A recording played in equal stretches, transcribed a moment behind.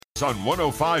Sports on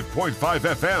 105.5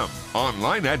 FM,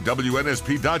 online at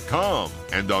WNSP.com,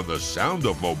 and on the Sound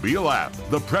of Mobile app.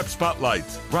 The Prep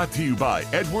Spotlight, brought to you by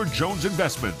Edward Jones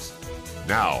Investments.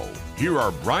 Now, here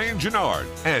are Brian Genard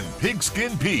and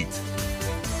Pigskin Pete.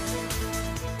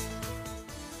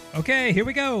 Okay, here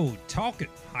we go. Talking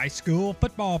high school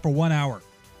football for 1 hour.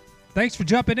 Thanks for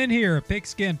jumping in here,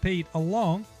 Pigskin Pete,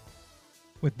 along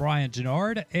with Brian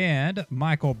Genard and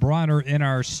Michael Bronner in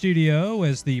our studio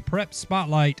as the Prep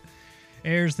Spotlight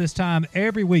airs this time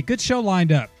every week. Good show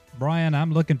lined up. Brian,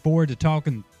 I'm looking forward to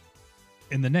talking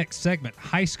in the next segment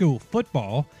high school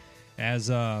football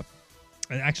as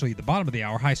actually the bottom of the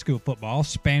hour, high school football.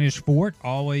 Spanish Fort,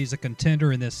 always a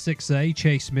contender in this 6A.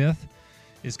 Chase Smith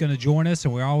is going to join us,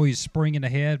 and we're always springing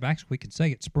ahead. Actually, we can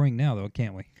say it's spring now, though,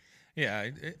 can't we? Yeah,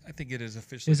 I think it is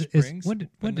officially spring.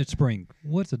 When did spring?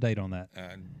 What's the date on that?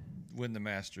 When the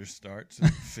Masters starts, it's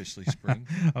officially spring.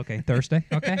 Okay, Thursday.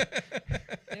 Okay.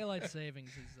 Daylight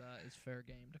savings is fair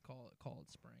game to call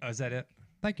it spring. Oh, is that it?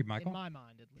 Thank you, Michael. In my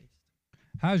mind, at least.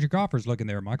 How's your golfers looking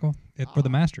there, Michael, for the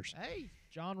Masters? Hey,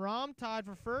 John Rahm tied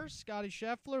for first. Scotty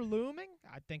Scheffler looming.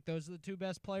 I think those are the two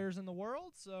best players in the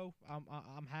world, so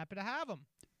I'm happy to have them.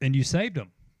 And you saved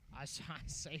them. I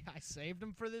saved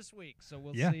them for this week, so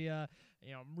we'll see. I'm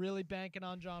really banking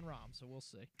on John Rahm, so we'll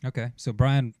see. Okay, so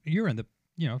Brian, you're in the.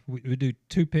 We do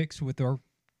two picks with our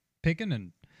picking,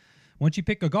 and once you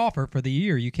pick a golfer for the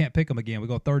year, you can't pick them again. We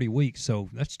go 30 weeks, so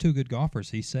that's two good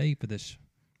golfers he saved for this.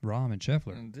 Rahm and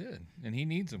Scheffler. And did, and he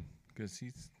needs them because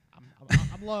he's.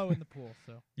 I'm low in the pool,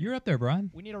 so you're up there, Brian.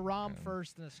 We need a Rahm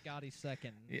first and a Scotty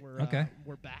second. Okay,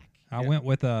 we're back. I went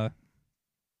with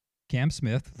Cam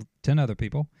Smith, 10 other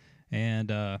people, and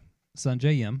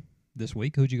Sanjay M this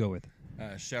week. Who'd you go with?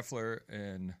 Scheffler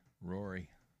and Rory.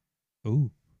 Ooh.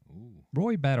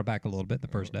 Rory battled back a little bit the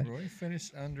first day. Rory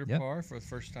finished under par for the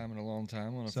first time in a long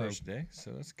time on the first day,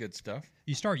 so that's good stuff.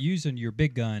 You start using your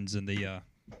big guns, and the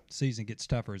season gets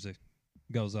tougher as it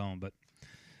goes on, but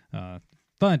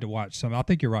fun to watch. So I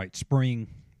think you're right. Spring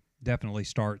definitely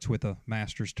starts with a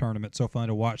Masters tournament. So fun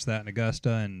to watch that in Augusta,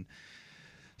 and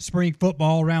spring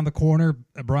football around the corner.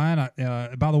 Brian,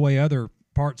 by the way, other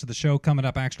parts of the show coming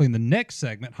up actually in the next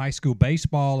segment. High school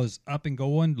baseball is up and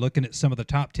going, looking at some of the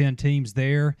top 10 teams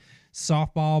there.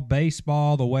 Softball,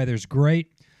 baseball, the weather's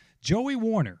great. Joey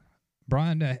Warner.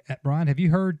 Brian, have you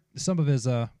heard some of his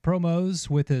promos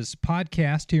with his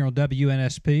podcast here on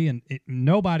WNSP? And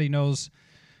nobody knows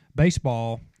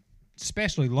baseball,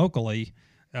 especially locally,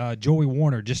 Joey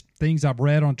Warner. Just things I've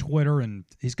read on Twitter, and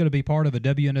he's going to be part of a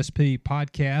WNSP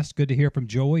podcast. Good to hear from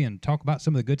Joey and talk about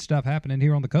some of the good stuff happening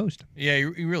here on the coast. Yeah,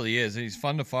 he really is. He's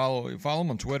fun to follow. Follow him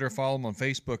on Twitter, follow him on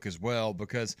Facebook as well,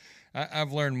 because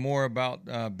I've learned more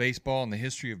about baseball and the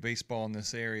history of baseball in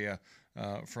this area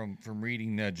from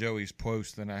reading Joey's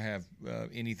posts than I have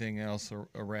anything else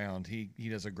around. He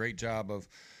does a great job of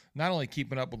not only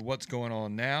keeping up with what's going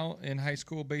on now in high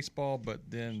school baseball, but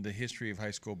then the history of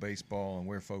high school baseball and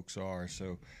where folks are.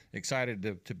 So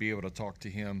excited to be able to talk to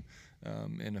him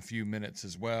in a few minutes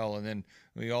as well. And then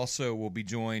we also will be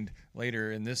joined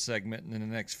later in this segment and in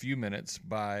the next few minutes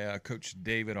by Coach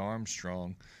David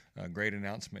Armstrong. A great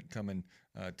announcement coming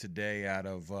today out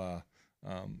of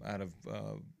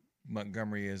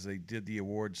Montgomery as they did the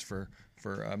awards for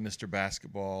Mr.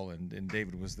 Basketball, and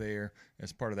David was there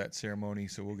as part of that ceremony,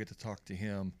 so we'll get to talk to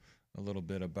him a little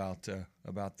bit about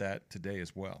that today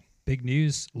as well. Big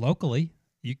news locally.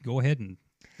 You can go ahead and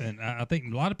I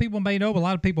think a lot of people may know, but a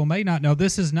lot of people may not know.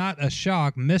 This is not a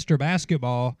shock. Mr.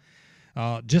 Basketball,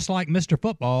 just like Mr.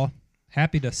 Football,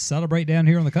 happy to celebrate down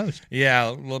here on the coast.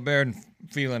 Yeah, LeBaron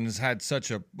Phelan has had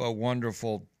such a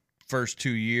wonderful first 2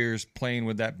 years playing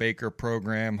with that Baker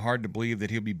program. Hard to believe that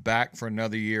he'll be back for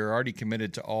another year. Already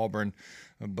committed to Auburn,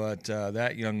 but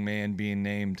that young man being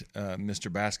named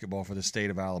Mr. Basketball for the state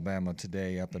of Alabama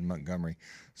today up in Montgomery.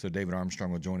 So David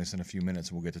Armstrong will join us in a few minutes,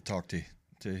 and we'll get to talk to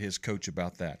his coach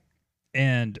about that.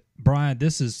 And Brian,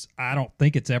 this is, I don't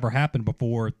think it's ever happened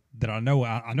before that I know it.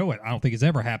 I don't think it's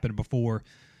ever happened before.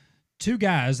 Two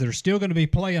guys that are still going to be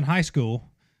playing high school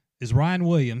is Ryan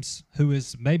Williams, who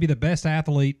is maybe the best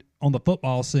athlete on the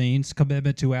football scene's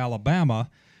commitment to Alabama,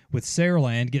 with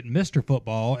Saraland getting Mr.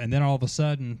 Football, and then all of a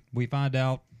sudden we find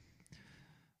out,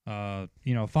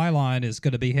 Phelan is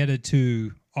going to be headed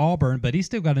to Auburn, but he's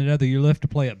still got another year left to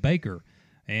play at Baker.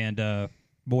 And,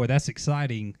 boy, that's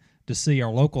exciting to see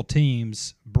our local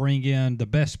teams bring in the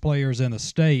best players in the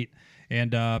state.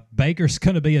 And Baker's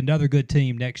going to be another good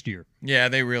team next year. Yeah,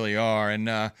 they really are.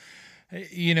 And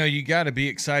You know, you got to be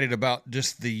excited about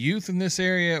just the youth in this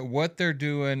area, what they're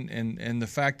doing, and the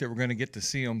fact that we're going to get to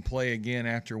see them play again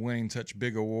after winning such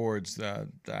big awards.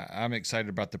 I'm excited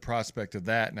about the prospect of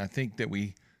that, and I think that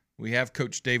we have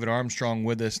Coach David Armstrong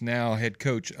with us now, head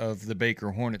coach of the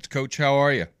Baker Hornets. Coach, how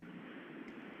are you?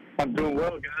 I'm doing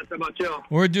well, guys. How about y'all?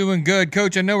 We're doing good.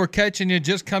 Coach, I know we're catching you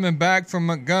just coming back from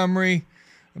Montgomery,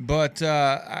 but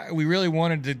we really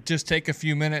wanted to just take a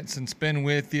few minutes and spend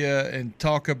with you and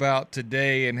talk about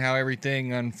today and how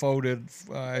everything unfolded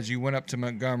as you went up to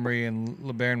Montgomery and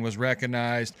LeBaron was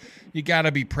recognized. You got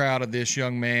to be proud of this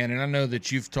young man, and I know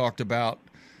that you've talked about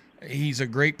he's a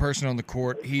great person on the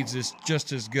court. He's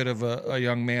just as good of a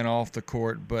young man off the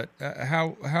court, but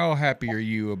how happy are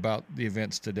you about the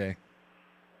events today?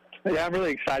 Yeah, I'm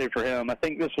really excited for him. I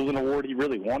think this was an award he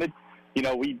really wanted. You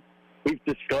know, we've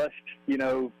discussed, you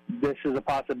know, this is a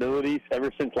possibility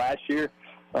ever since last year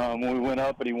when we went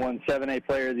up and he won 7A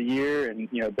Player of the Year and,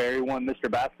 you know, Barry won Mr.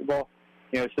 Basketball.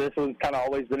 You know, so this one's kind of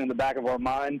always been in the back of our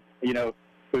mind. You know,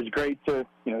 it was great to,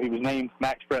 you know, he was named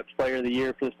Max Preps Player of the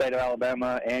Year for the state of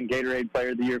Alabama and Gatorade Player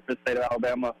of the Year for the state of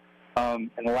Alabama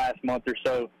in the last month or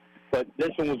so. But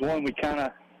this one was one we kind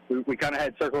of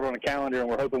had circled on a calendar and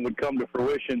we're hoping would come to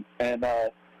fruition. And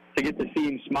to get to see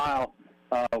him smile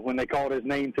when they called his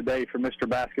name today for Mr.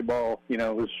 Basketball, you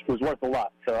know, was worth a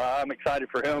lot. So I'm excited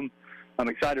for him. I'm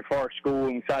excited for our school.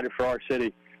 I'm excited for our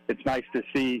city. It's nice to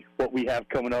see what we have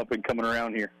coming up and coming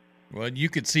around here. Well, you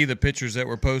could see the pictures that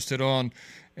were posted on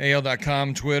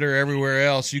AL.com, Twitter, everywhere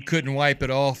else. You couldn't wipe it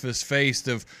off his face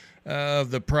of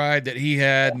the pride that he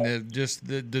had and just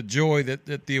the joy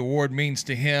that the award means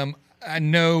to him. I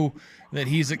know that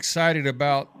he's excited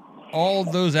about all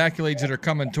of those accolades that are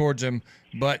coming towards him,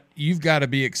 but you've got to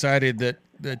be excited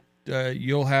that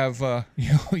you'll have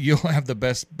the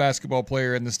best basketball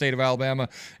player in the state of Alabama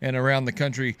and around the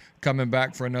country coming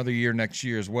back for another year next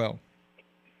year as well.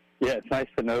 Yeah, it's nice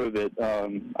to know that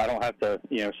I don't have to,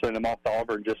 you know, send him off to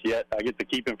Auburn just yet. I get to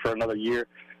keep him for another year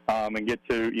and get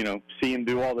to, you know, see him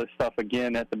do all this stuff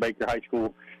again at the Baker High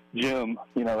School gym.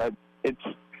 You know,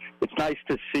 it's nice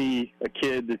to see a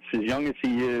kid that's as young as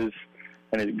he is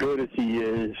and as good as he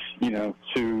is, you know,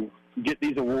 to get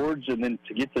these awards and then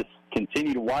to get to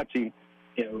continue to watch him,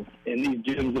 you know, in these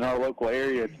gyms in our local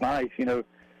area. It's nice, you know.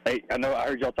 Hey, I know I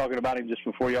heard y'all talking about him just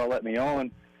before y'all let me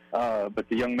on, but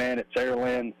the young man at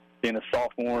Saraland, being a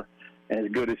sophomore and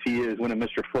as good as he is winning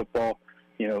Mr. Football,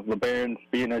 you know, LeBaron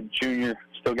being a junior,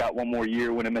 still got one more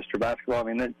year winning Mr. Basketball.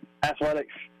 I mean, the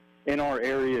athletics in our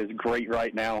area is great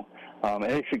right now. And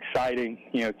it's exciting,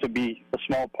 you know, to be a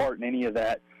small part in any of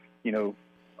that. You know,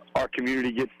 our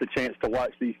community gets the chance to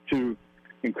watch these two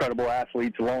incredible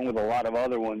athletes along with a lot of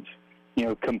other ones, you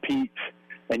know, compete,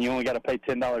 and you only got to pay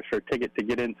 $10 for a ticket to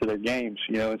get into their games,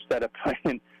 you know, instead of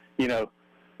paying, you know,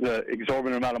 the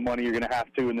exorbitant amount of money you're going to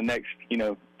have to in the next, you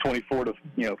know, 24 to,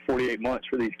 you know, 48 months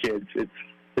for these kids. It's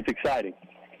exciting.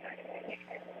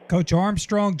 Coach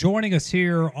Armstrong joining us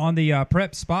here on the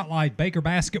Prep Spotlight. Baker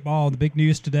basketball, the big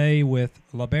news today with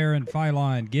LeBaron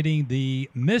Philon getting the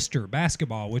Mr.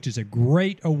 Basketball, which is a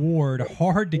great award,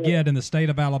 hard to get in the state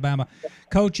of Alabama.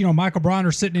 Coach, you know, Michael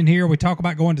Bronner sitting in here. We talk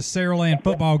about going to Saraland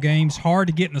football games, hard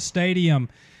to get in the stadium.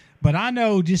 But I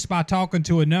know just by talking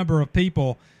to a number of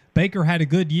people, Baker had a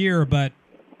good year, but,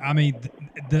 I mean,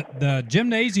 the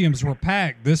gymnasiums were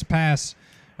packed this past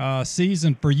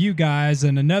season for you guys,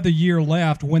 and another year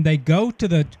left. When they go to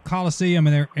the Coliseum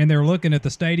and they're looking at the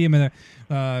stadium and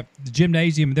the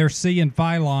gymnasium, they're seeing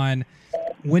Philon.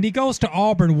 When he goes to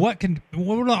Auburn, what do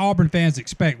the Auburn fans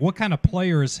expect? What kind of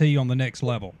player is he on the next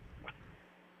level?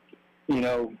 You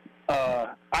know,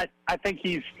 I think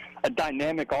he's a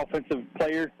dynamic offensive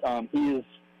player. He is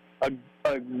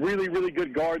a really, really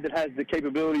good guard that has the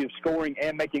capability of scoring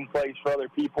and making plays for other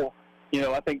people. You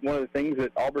know, I think one of the things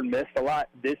that Auburn missed a lot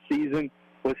this season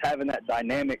was having that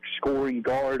dynamic scoring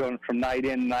guard from night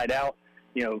in, night out.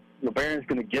 You know, LeBaron's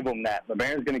going to give them that.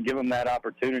 LeBaron's going to give them that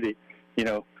opportunity. You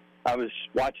know, I was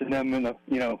watching them in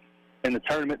the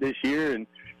tournament this year, and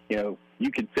you know, you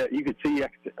could see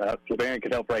LeBaron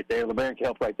could help right there. LeBaron could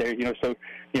help right there. You know, so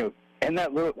you know. And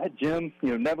that gym, you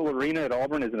know, Neville Arena at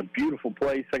Auburn is in a beautiful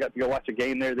place. I got to go watch a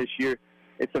game there this year.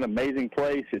 It's an amazing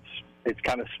place. It's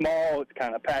kind of small. It's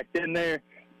kind of packed in there.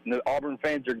 And the Auburn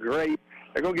fans are great.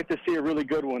 They're going to get to see a really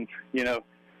good one, you know,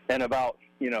 in about,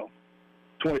 you know,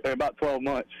 about 12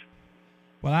 months.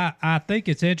 Well, I think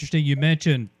it's interesting you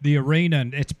mentioned the arena,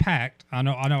 and it's packed. I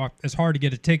know it's hard to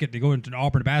get a ticket to go into an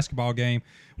Auburn basketball game,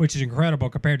 which is incredible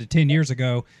compared to 10 years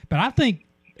ago. But I think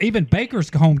even Baker's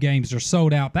home games are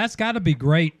sold out. That's got to be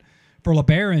great for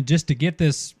LeBaron just to get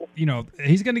this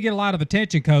he's going to get a lot of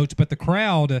attention, Coach, but the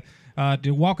crowd,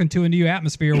 to walk into a new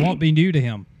atmosphere won't be new to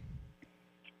him.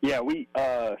 Yeah, we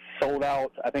sold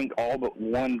out, I think, all but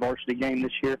one varsity game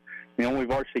this year. The only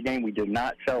varsity game we did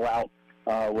not sell out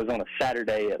was on a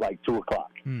Saturday at like 2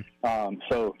 o'clock.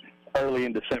 So early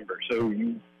in December. So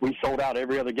we sold out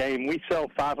every other game. We sell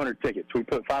 500 tickets. We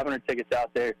put 500 tickets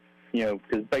out there,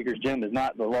 because Baker's Gym is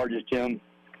not the largest gym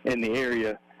in the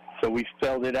area. So we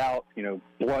sold it out.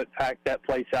 Blunt packed that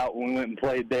place out when we went and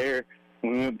played there.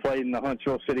 When we went and played in the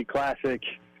Huntsville City Classic,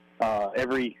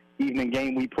 every evening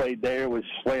game we played there was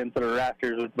slaying to the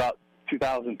rafters with about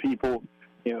 2,000 people.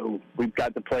 We've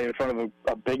got to play in front of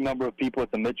a big number of people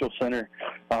at the Mitchell Center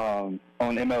on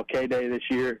MLK Day this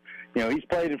year. He's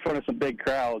played in front of some big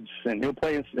crowds, and he'll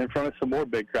play in front of some more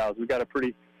big crowds. We've got a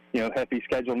pretty, hefty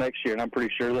schedule next year, and I'm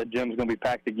pretty sure that gym's going to be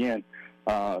packed again.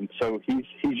 So he's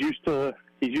used to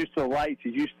the lights.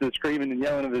 He's used to screaming and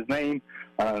yelling of his name,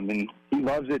 and he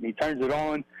loves it, and he turns it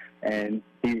on, and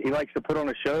he likes to put on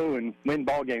a show and win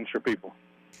ball games for people.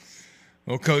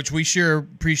 Well, Coach, we sure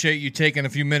appreciate you taking a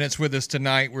few minutes with us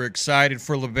tonight. We're excited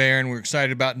for LeBaron. We're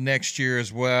excited about next year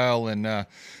as well. And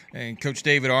Coach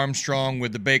David Armstrong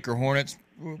with the Baker Hornets.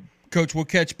 Coach, we'll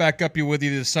catch back up with you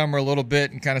this summer a little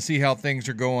bit and kind of see how things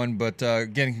are going. But,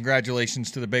 again, congratulations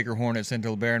to the Baker Hornets and to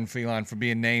LeBaron Feline for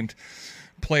being named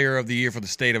Player of the Year for the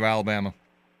state of Alabama.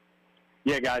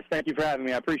 Yeah, guys, thank you for having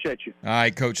me. I appreciate you. All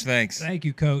right, Coach, thanks. Thank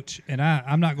you, Coach. And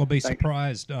I'm not going to be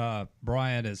surprised,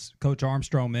 Brian, as Coach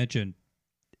Armstrong mentioned,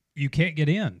 you can't get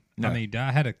in. No. I mean,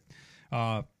 I had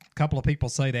a couple of people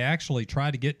say they actually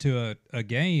tried to get to a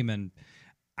game, and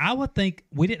I would think,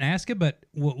 we didn't ask him, but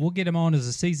we'll get him on as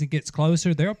the season gets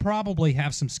closer. They'll probably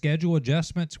have some schedule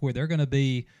adjustments where they're going to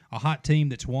be a hot team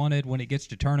that's wanted when it gets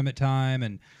to tournament time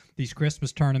and these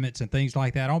Christmas tournaments and things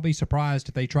like that. I won't be surprised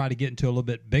if they try to get into a little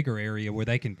bit bigger area where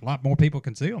a lot more people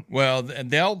can see them. Well,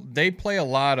 they play a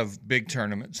lot of big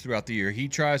tournaments throughout the year. He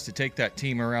tries to take that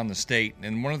team around the state,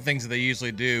 and one of the things that they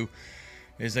usually do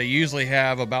is they usually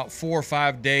have about 4 or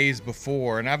 5 days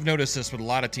before, and I've noticed this with a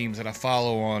lot of teams that I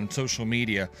follow on social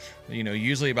media,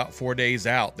 usually about 4 days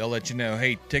out, they'll let you know,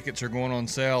 hey, tickets are going on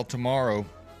sale tomorrow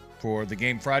for the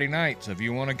game Friday night, so if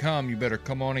you want to come, you better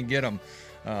come on and get them.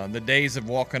 The days of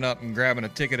walking up and grabbing a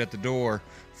ticket at the door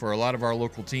for a lot of our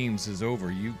local teams is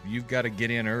over. You've got to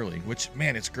get in early, which,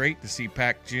 man, it's great to see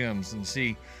packed gyms and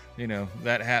see,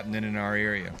 that happening in our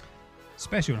area.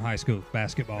 Especially in high school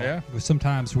basketball. Yeah.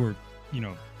 Sometimes we're,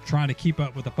 trying to keep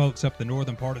up with the folks up the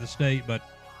northern part of the state, but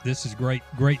this is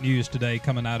great news today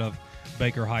coming out of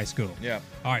Baker High School. Yeah.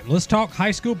 All right, let's talk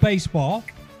high school baseball.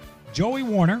 Joey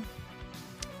Warner.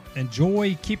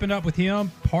 Enjoy keeping up with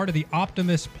him, part of the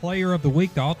Optimist Player of the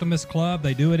Week, the Optimist Club.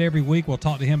 They do it every week. We'll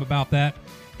talk to him about that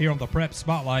here on the Prep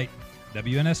Spotlight,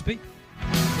 WNSP.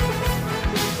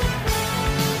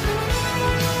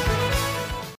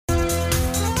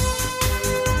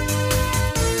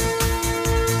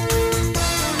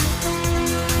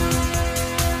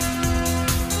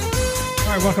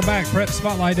 All right, welcome back. Prep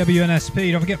Spotlight,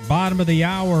 WNSP. Don't forget, bottom of the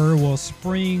hour, we'll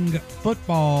spring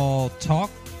football talk.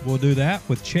 We'll do that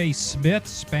with Chase Smith.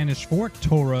 Spanish Fort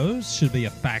Toros should be a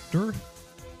factor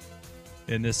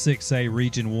in this 6A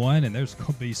Region 1, and there's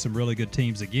going to be some really good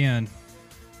teams again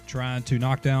trying to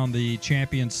knock down the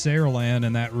champion Saraland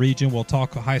in that region. We'll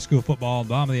talk high school football at the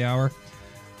bottom of the hour.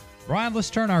 Brian,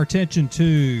 let's turn our attention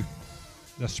to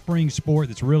the spring sport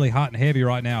that's really hot and heavy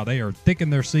right now. They are thickening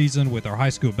their season with our high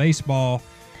school baseball.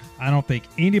 I don't think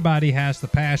anybody has the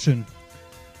passion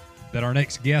that our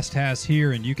next guest has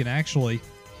here, and you can actually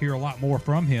hear a lot more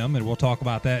from him, and we'll talk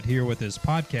about that here with his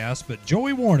podcast. But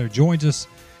Joey Warner joins us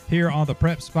here on the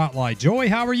Prep Spotlight. Joey,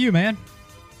 how are you, man?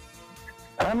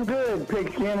 I'm good,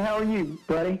 Pigskin. How are you,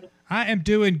 buddy? I am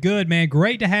doing good, man.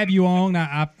 Great to have you on.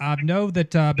 I know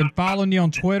that I've been following you on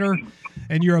Twitter,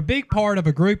 and you're a big part of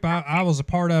a group I was a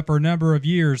part of for a number of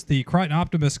years. The Crichton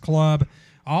Optimist Club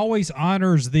always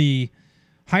honors the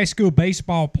high school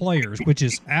baseball players, which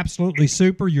is absolutely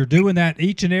super. You're doing that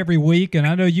each and every week, and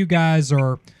I know you guys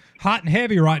are hot and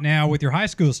heavy right now with your high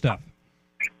school stuff.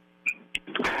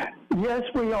 Yes,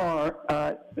 we are.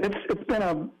 It's been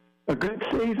a good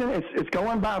season. It's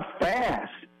going by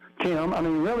fast, Tim. I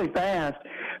mean, really fast.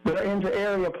 We're into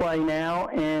area play now,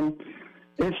 and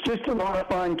it's just a lot of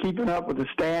fun keeping up with the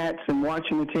stats and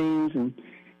watching the teams, and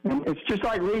it's just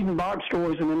like reading box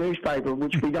scores in the newspaper,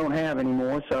 which we don't have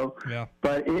anymore. So, yeah.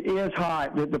 But it is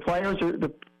hot. The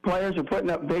players are putting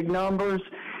up big numbers,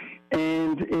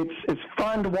 and it's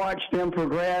fun to watch them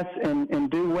progress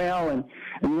and do well. And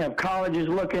you have colleges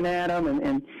looking at them,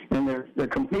 and they're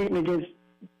competing against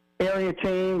area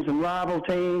teams and rival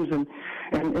teams, and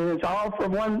and it's all for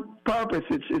one purpose.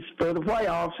 It's for the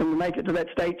playoffs and to make it to that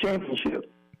state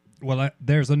championship. Well,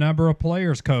 there's a number of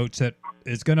players, Coach, that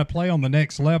is going to play on the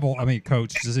next level. I mean,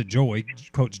 Coach, is it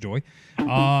Coach Joy?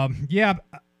 Yeah,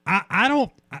 I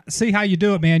don't see how you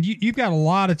do it, man. You've got a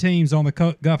lot of teams on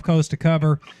the Gulf Coast to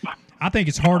cover. I think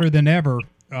it's harder than ever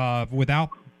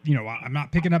without, I'm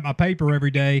not picking up my paper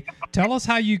every day. Tell us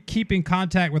how you keep in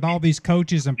contact with all these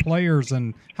coaches and players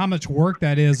and how much work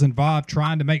that is involved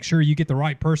trying to make sure you get the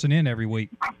right person in every week.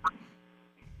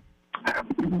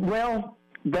 Well,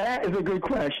 that is a good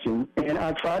question, and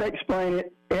I try to explain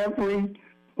it every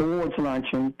awards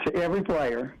luncheon to every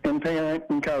player and parent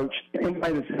and coach,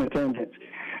 anybody that's in attendance,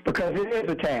 because it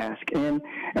is a task, and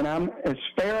I'm as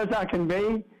fair as I can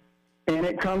be, and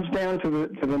it comes down to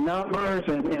the numbers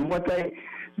and what they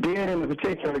did in a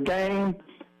particular game,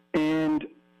 and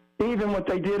even what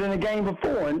they did in a game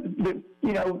before. And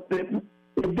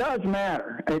it does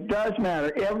matter. It does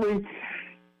matter.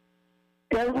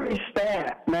 Every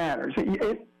stat matters.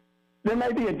 There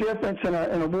may be a difference in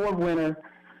an award winner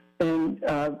in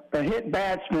a hit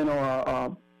batsman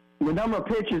or the number of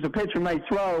pitches a pitcher may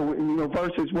throw,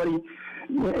 versus what he.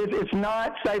 It's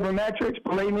not sabermetrics,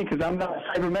 believe me, because I'm not a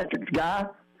sabermetrics guy.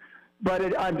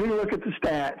 But I do look at the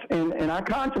stats, and I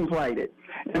contemplate it.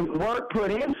 And the work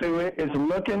put into it is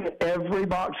looking at every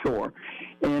box score.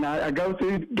 And I go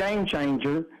through Game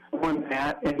Changer on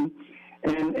that, and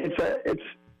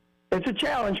it's a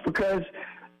challenge because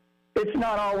it's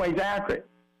not always accurate.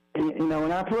 And,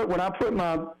 when I put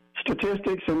my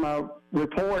statistics and my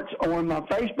reports on my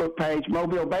Facebook page,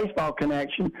 Mobile Baseball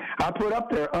Connection, I put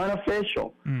up there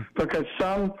unofficial because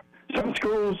some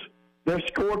schools, their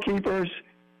scorekeepers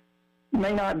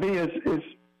may not be as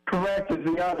correct as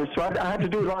the others. So I have to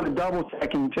do a lot of double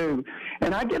checking too.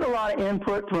 And I get a lot of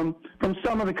input from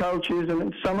some of the coaches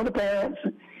and some of the parents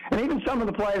and even some of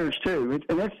the players too.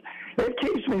 It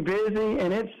keeps me busy,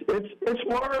 and it's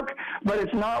work, but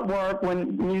it's not work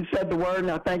when you said the word,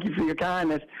 and I thank you for your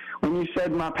kindness, when you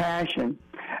said my passion.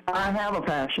 I have a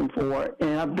passion for it,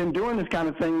 and I've been doing this kind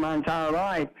of thing my entire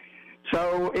life.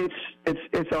 So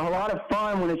it's a lot of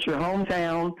fun when it's your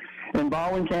hometown in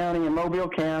Baldwin County and Mobile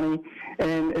County,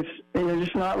 and you're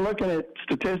just not looking at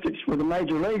statistics for the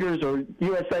major leaguers or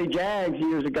USA Jags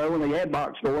years ago when they had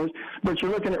box scores, but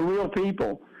you're looking at real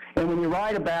people. And when you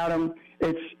write about them,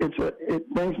 it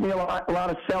brings me a lot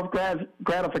of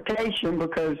self-gratification,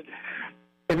 because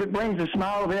if it brings a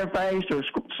smile to their face or a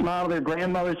smile to their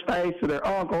grandmother's face or their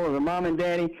uncle or their mom and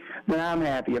daddy, then I'm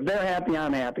happy. If they're happy,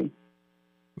 I'm happy.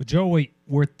 Well, Joey,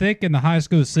 we're thick in the high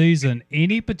school season.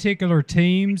 Any particular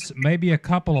teams, maybe a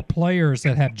couple of players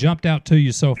that have jumped out to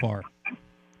you so far?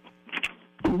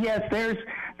 Yes, there's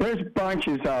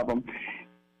bunches of them.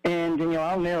 And,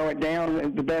 I'll narrow it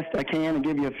down the best I can and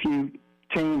give you a few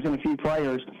teams and a few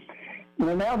players.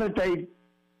 Now that they're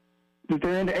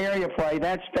into area play,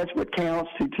 that's what counts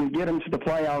to get them to the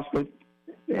playoffs.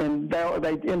 And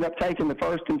they end up taking the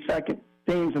first and second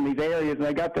teams in these areas, and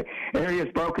they got the areas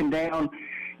broken down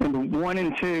into 1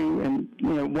 and 2, and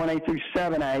 1A through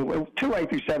 7A, well, 2A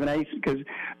through 7A, because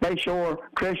Bayshore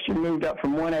Christian moved up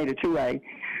from 1A to 2A,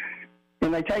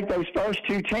 and they take those first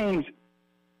two teams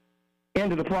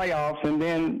into the playoffs, and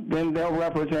then they'll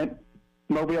represent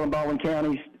Mobile and Baldwin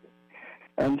counties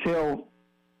until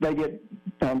they get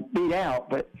beat out.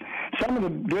 But some of the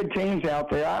good teams out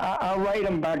there, I rate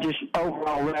them by just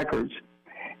overall records.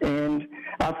 And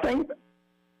I think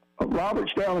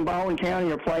Robertsdale and Baldwin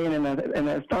County are playing in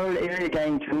a third area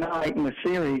game tonight in the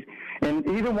series. And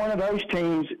either one of those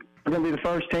teams are going to be the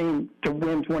first team to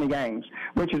win 20 games,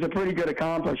 which is a pretty good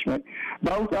accomplishment.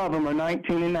 Both of them are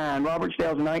 19-9.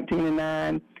 Robertsdale's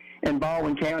 19-9, and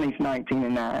Baldwin County's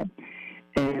 19-9.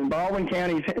 And Baldwin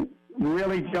County's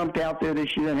really jumped out there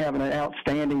this year and having an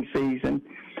outstanding season.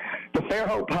 The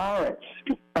Fairhope Pirates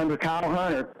under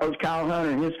Coach Kyle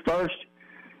Hunter, in his first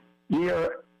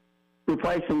year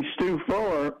replacing Stu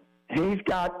Fuller, he's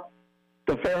got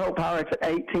the Fairhope Pirates at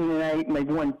 18-8, and they've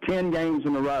won 10 games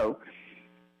in a row.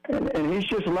 And he's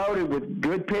just loaded with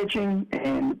good pitching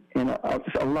and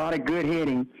a lot of good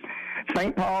hitting.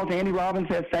 St. Paul's, Andy Robbins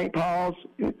has St. Paul's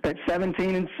at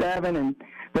 17-7, and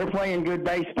they're playing good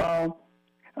baseball.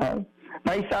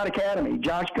 Bayside Academy,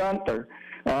 Josh Gunther,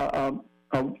 a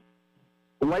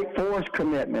Lake Forest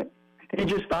commitment. He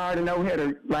just fired a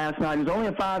no-hitter last night. It was only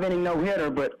a 5-inning no-hitter,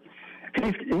 but he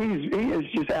is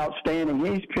just outstanding.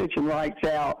 He's pitching lights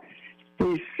out.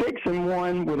 He's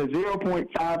 6-1 with a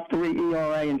 0.53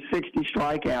 ERA and 60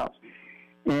 strikeouts.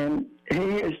 And he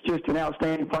is just an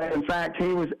outstanding player. In fact, he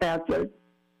was at the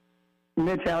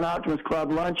Midtown Optimist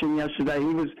Club luncheon yesterday.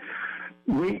 He was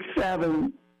week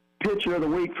 7 pitcher of the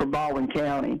week for Baldwin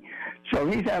County. So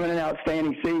he's having an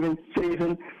outstanding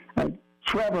season.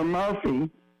 Trevor Murphy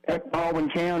at Baldwin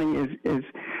County is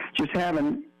just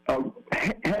having a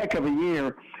heck of a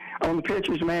year on the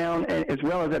pitcher's mound as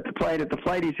well as at the plate. At the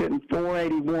plate, he's hitting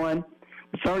 .481,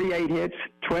 38 hits,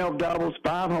 12 doubles,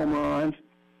 5 home runs,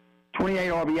 28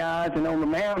 RBIs, and on the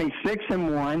mound, he's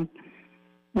 6-1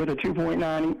 with a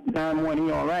 2.91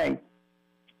 ERA.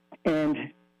 And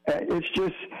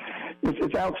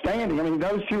it's outstanding. I mean,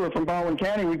 those two are from Baldwin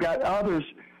County. We've got others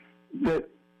that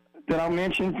I'll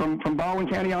mention from Baldwin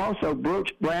County also.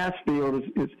 Brooks Brassfield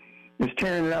is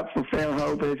tearing it up for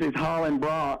Fairhope. It's Holland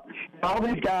Brock. All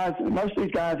these guys, most of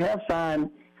these guys have signed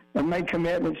and made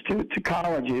commitments to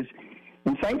colleges.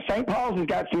 And St. Paul's has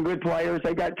got some good players.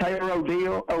 They've got Taylor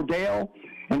Odell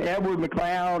and Edward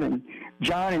McLeod and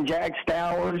John and Jack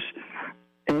Stowers.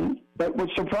 But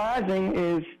what's surprising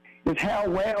is how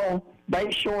well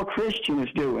Bayshore Christian is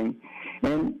doing.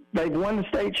 And they've won the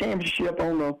state championship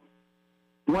on the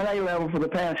 1A level for the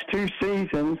past 2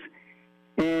 seasons.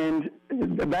 And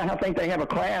I think they have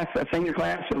a senior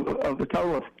class of the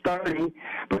total of 30.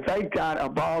 But they've got a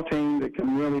ball team that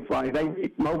can really play. They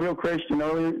beat Mobile Christian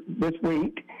earlier this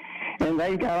week. And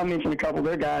they've got, I mentioned a couple of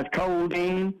their guys, Cole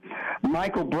Dean,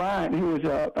 Michael Bryant, who was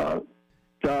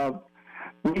a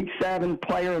Week 7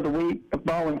 Player of the Week of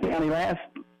Baldwin County last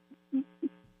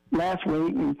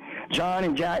week, and John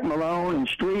and Jack Malone and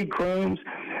Street Crooms.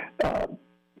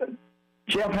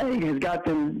 Jeff Haig has got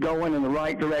them going in the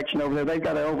right direction over there. They've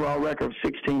got an overall record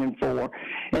of 16-4.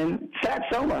 And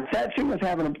Satsuma's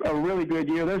having a really good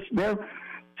year. They're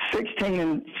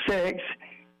 16-6,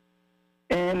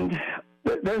 and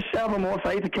there's several more.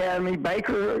 Faith Academy,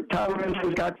 Baker, Tyler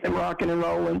has got them rocking and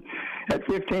rolling at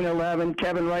 15-11.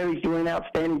 Kevin Rayleigh's doing an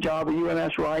outstanding job at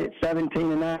UMS Wright at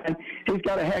 17-9. He's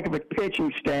got a heck of a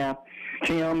pitching staff,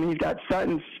 Tim. He's got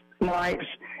Sutton Snipes,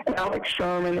 Alex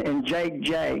Sherman, and Jake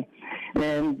J.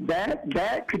 And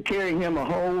that could carry him a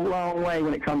whole long way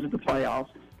when it comes to the playoffs.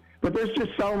 But there's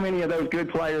just so many of those good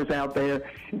players out there.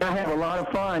 And I have a lot of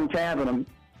fun tabbing them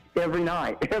every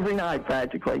night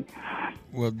practically.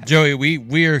 Well, Joey,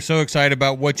 we are so excited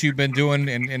about what you've been doing,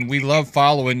 and we love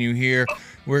following you here.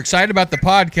 We're excited about the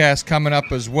podcast coming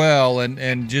up as well,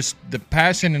 and just the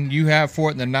passion you have for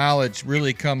it and the knowledge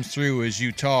really comes through as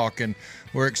you talk. And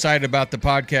we're excited about the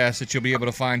podcast that you'll be able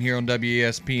to find here on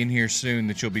WESP and here soon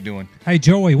that you'll be doing. Hey,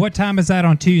 Joey, what time is that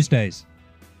on Tuesdays?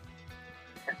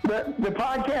 The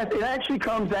podcast, it actually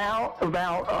comes out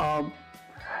about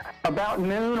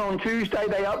noon on Tuesday.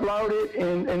 They upload it,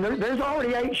 and there's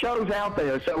already 8 shows out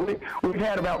there. So we've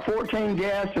had about 14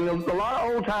 guests and a lot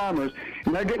of old timers,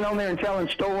 and they're getting on there and telling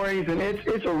stories, and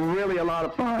it's a lot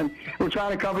of fun. We're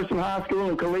trying to cover some high school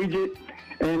and collegiate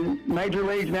and major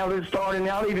leagues now that it's starting.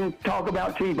 I'll even talk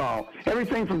about T-ball,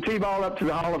 everything from T-ball up to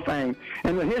the Hall of Fame,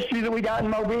 and the history that we got in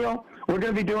Mobile. We're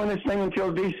going to be doing this thing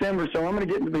until December, so I'm going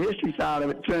to get into the history side of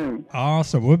it soon.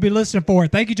 Awesome. We'll be listening for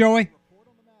it. Thank you, Joey.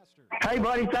 Hey,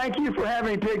 buddy, thank you for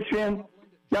having me, Pigskin.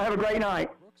 Y'all have a great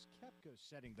night. Brooks Koepka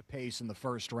setting the pace in the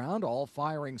first round, all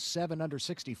firing 7 under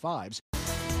 65s.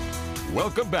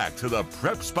 Welcome back to the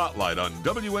Prep Spotlight on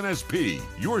WNSP,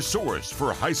 your source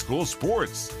for high school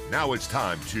sports. Now it's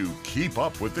time to keep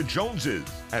up with the Joneses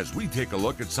as we take a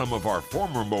look at some of our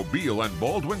former Mobile and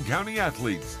Baldwin County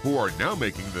athletes who are now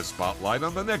making the spotlight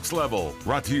on the next level.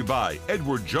 Brought to you by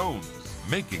Edward Jones,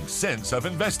 making sense of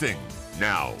investing.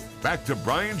 Now, back to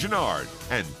Brian Genard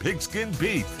and Pigskin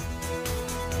Pete.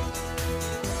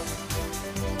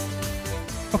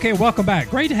 Okay, welcome back.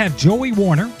 Great to have Joey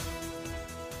Warner,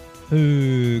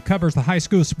 who covers the high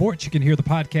school sports. You can hear the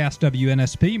podcast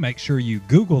WNSP. Make sure you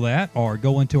Google that or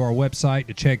go into our website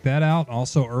to check that out.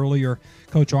 Also, earlier,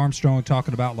 Coach Armstrong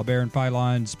talking about LeBaron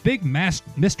Filon's big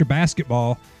Mr.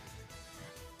 Basketball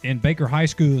in Baker High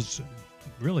School's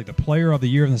really the player of the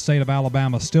year in the state of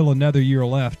Alabama. Still another year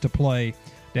left to play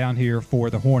down here for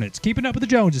the Hornets. Keeping up with the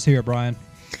Joneses here, Brian.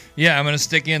 Yeah, I'm going to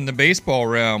stick in the baseball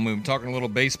realm. We've been talking a little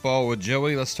baseball with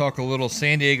Joey. Let's talk a little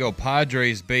San Diego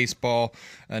Padres baseball.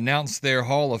 Announced their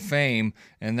Hall of Fame,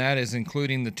 and that is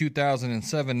including the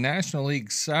 2007 National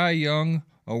League Cy Young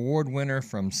Award winner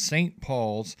from St.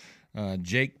 Paul's,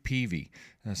 Jake Peavy.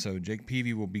 So Jake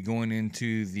Peavy will be going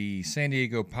into the San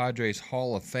Diego Padres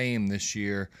Hall of Fame this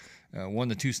year. Won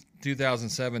the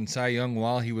 2007 Cy Young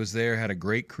while he was there. Had a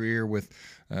great career with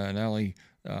not only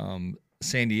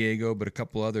San Diego, but a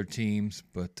couple other teams.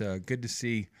 But good to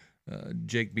see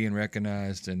Jake being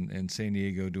recognized and San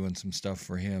Diego doing some stuff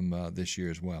for him this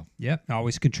year as well. Yep,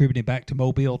 always contributing back to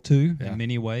Mobile, too, in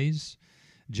many ways.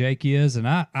 Jake is. And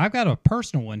I've got a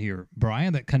personal one here,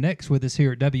 Brian, that connects with us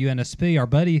here at WNSP. Our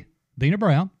buddy, Dina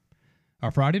Brown,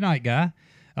 our Friday night guy.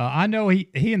 I know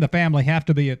he and the family have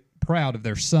to be proud of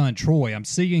their son, Troy. I'm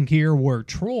seeing here where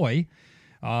Troy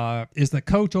is the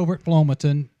coach over at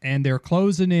Flomaton, and they're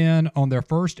closing in on their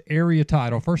first area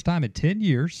title, first time in 10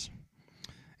 years.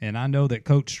 And I know that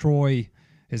Coach Troy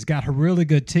has got a really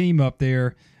good team up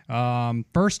there.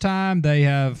 First time they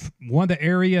have won the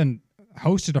area and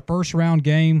hosted a first-round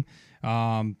game.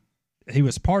 He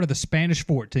was part of the Spanish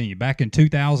Fort team back in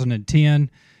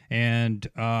 2010. And,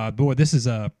 boy, this is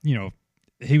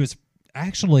he was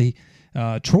actually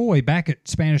Troy back at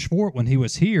Spanish Fort when he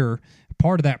was here.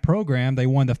 Part of that program, they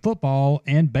won the football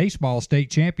and baseball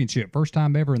state championship. First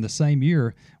time ever in the same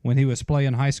year when he was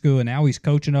playing high school, and now he's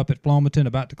coaching up at Flomaton,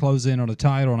 about to close in on a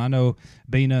title. And I know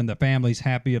Bina and the family's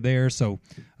happy of there. So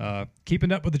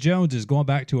keeping up with the Joneses, going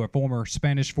back to a former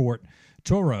Spanish Fort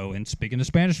Toro. And speaking of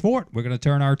Spanish Fort, we're going to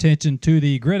turn our attention to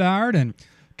the gridiron and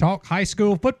talk high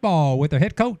school football with their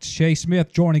head coach, Shay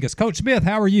Smith, joining us. Coach Smith,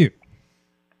 how are you?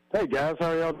 Hey, guys. How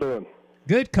are y'all doing?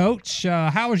 Good, Coach.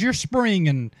 How was your spring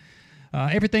and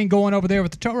everything going over there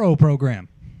with the Toro program?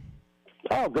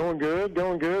 Oh, going good,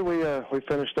 going good. We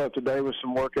finished up today with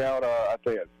some workout. I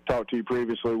think I talked to you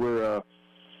previously. We're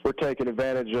taking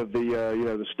advantage of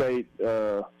the state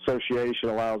association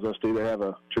allows us to either have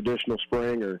a traditional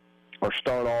spring or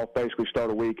start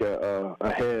a week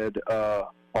ahead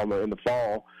in the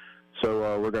fall.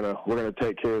 So we're gonna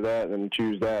take care of that and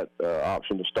choose that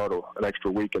option to start an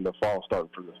extra week in the fall,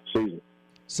 starting for the season.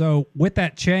 So with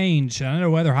that change, I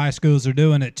know other high schools are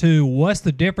doing it too. What's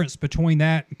the difference between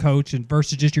that, Coach, and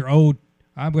versus just your old,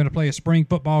 I'm going to play a spring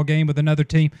football game with another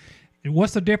team?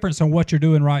 What's the difference on what you're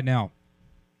doing right now?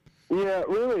 Yeah,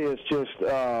 really it's just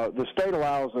the state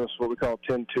allows us what we call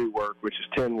 10-2 work, which is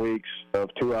 10 weeks of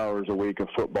 2 hours a week of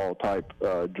football-type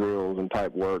drills and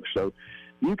type work. So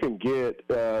you can get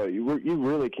you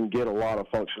really can get a lot of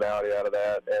functionality out of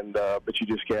that, and but you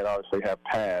just can't obviously have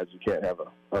pads. You can't have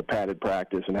a padded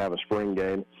practice and have a spring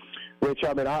game, which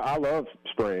I mean I love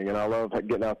spring, and I love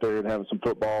getting out there and having some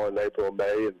football in April and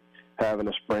May and having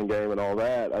a spring game and all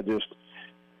that. I just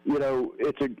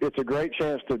it's a great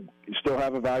chance to still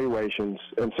have evaluations,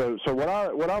 and so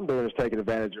what I'm doing is taking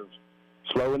advantage of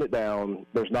slowing it down.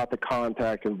 There's not the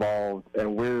contact involved,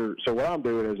 and what I'm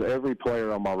doing is every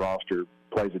player on my roster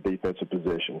plays a defensive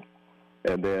position,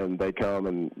 and then they come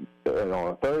and on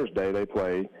a Thursday they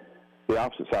play the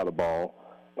opposite side of the ball,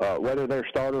 whether they're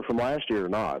starter from last year or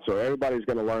not. So everybody's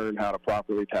going to learn how to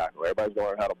properly tackle. Everybody's going to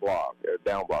learn how to block,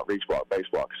 down block, reach block, base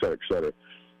block, et cetera,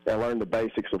 and learn the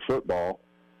basics of football.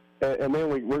 And then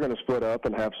we're going to split up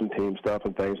and have some team stuff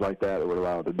and things like that we're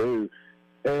allowed to do.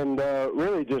 And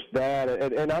really just that.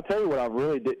 And I'll tell you what,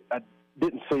 I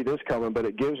didn't see this coming, but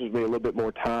it gives me a little bit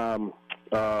more time.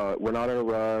 We're not in a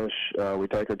rush. We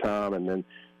take our time. And then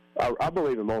I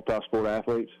believe in multi-sport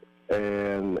athletes,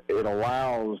 and it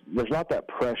allows – there's not that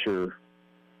pressure.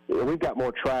 We've got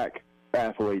more track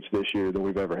athletes this year than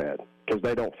we've ever had because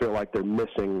they don't feel like they're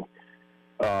missing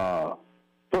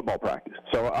football practice.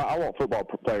 So I want football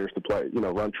players to play,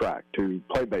 run track, to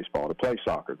play baseball, to play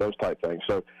soccer, those type things.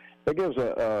 So it gives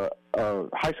a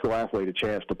high school athlete a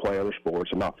chance to play other sports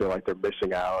and not feel like they're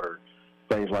missing out or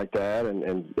things like that.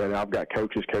 And I've got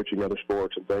coaches coaching other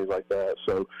sports and things like that.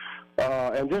 So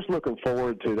and just looking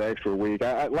forward to the extra week.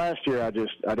 Last year I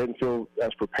didn't feel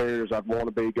as prepared as I'd want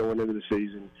to be going into the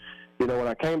season. When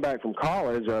I came back from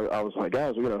college, I was like,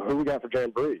 guys, who we got for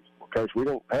Jamboree? Well, Coach, we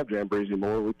don't have Jamborees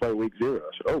anymore. We play week 0. I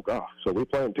said, oh, gosh, so we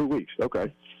play in 2 weeks.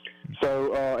 Okay.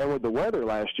 So, and with the weather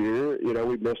last year,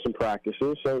 we missed some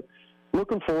practices. So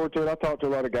looking forward to it. I talked to a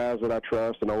lot of guys that I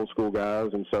trust and old school guys,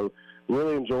 and so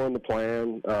really enjoying the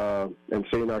plan and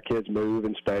seeing our kids move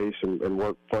in space and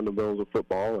work fundamentals of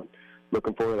football, and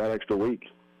looking forward to that extra week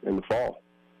in the fall.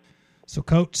 So,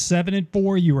 Coach,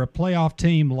 7-4, you were a playoff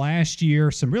team last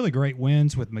year. Some really great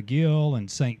wins with McGill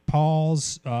and St.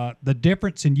 Paul's. The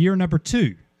difference in year number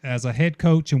 2 as a head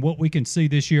coach and what we can see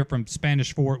this year from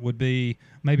Spanish Fort would be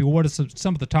maybe what are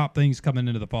some of the top things coming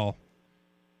into the fall?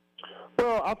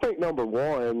 Well, I think number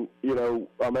one,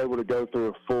 I'm able to go through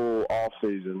a full off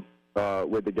season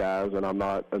with the guys, and I'm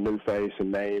not a new face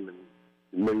and name and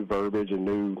new verbiage and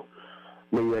new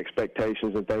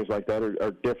expectations and things like that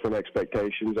are different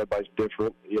expectations. Everybody's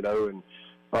different, and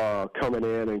coming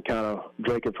in and kind of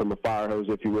drinking from a fire hose,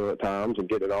 if you will, at times, and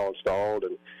getting it all installed.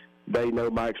 And they know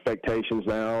my expectations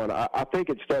now. And I think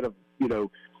instead of,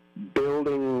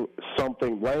 building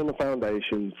something, laying the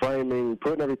foundation, framing,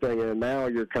 putting everything in, now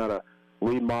you're kind of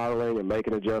remodeling and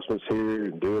making adjustments here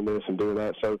and doing this and doing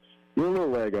that. So you're a little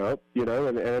leg up,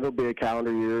 and it'll be a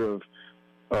calendar year of,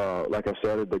 like I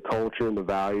said, the culture and the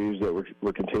values that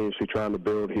we're continuously trying to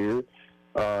build here.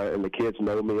 and the kids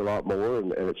know me a lot more,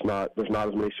 and there's not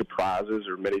as many surprises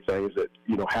or many things that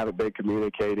haven't been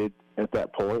communicated at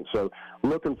that point. So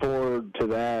looking forward to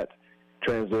that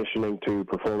transitioning to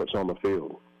performance on the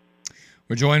field.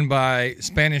 We're joined by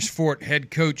Spanish Fort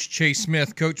head coach Chase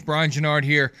Smith. Coach Brian Genard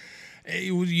here.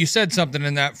 You said something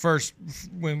in that first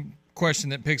question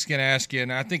that Pigskin asked you,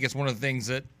 and I think it's one of the things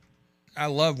that I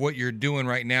love what you're doing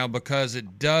right now, because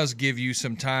it does give you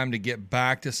some time to get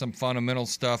back to some fundamental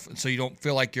stuff, so you don't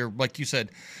feel like you're, like you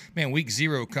said, man, week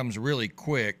 0 comes really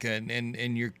quick,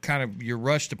 and you're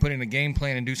rushed to put in a game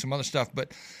plan and do some other stuff.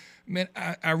 But man,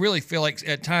 I really feel like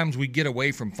at times we get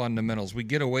away from fundamentals. We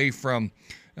get away from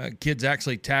kids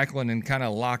actually tackling and kind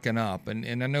of locking up,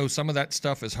 and I know some of that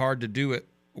stuff is hard to do it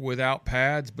without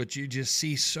pads, but you just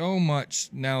see so much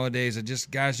nowadays of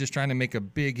just guys just trying to make a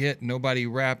big hit, nobody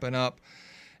wrapping up.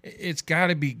 It's got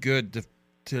to be good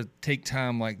to take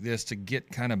time like this to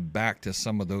get kind of back to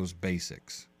some of those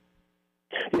basics.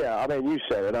 Yeah, I mean, you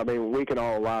said it. I mean, we can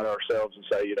all lie to ourselves and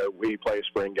say, we play a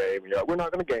spring game. We're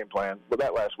not going to game plan. Well,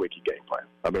 that last week you game plan.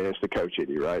 I mean, it's the coach in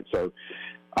you, right? So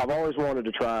I've always wanted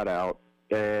to try it out.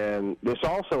 And this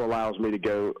also allows me to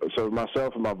go, so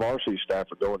myself and my varsity staff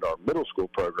are going to our middle school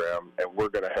program, and we're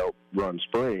going to help run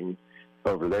spring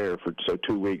over there for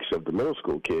 2 weeks of the middle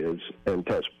school kids and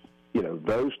touch,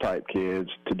 those type kids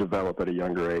to develop at a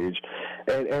younger age.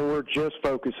 And we're just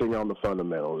focusing on the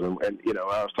fundamentals. And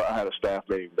I had a staff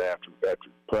meeting after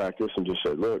practice and just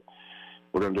said, look,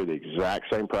 we're going to do the exact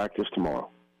same practice tomorrow.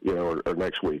 Or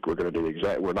next week. We're going to do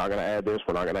we're not going to add this,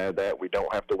 we're not going to add that. We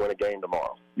don't have to win a game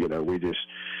tomorrow.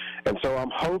 And so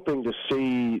I'm hoping to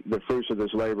see the fruits of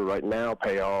this labor right now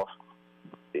pay off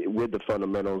with the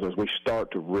fundamentals as we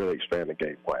start to really expand the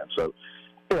game plan. So,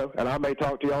 and I may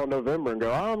talk to y'all in November and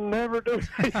go, I'll never do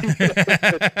it.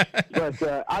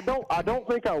 But I don't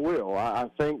think I will. I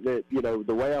think that,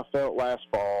 the way I felt last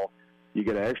fall, you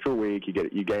get an extra week, you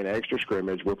gain an extra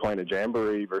scrimmage. We're playing a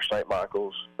jamboree versus St.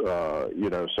 Michael's, so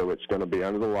it's going to be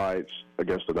under the lights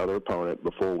against another opponent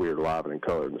before we're live and in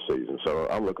color in the season. So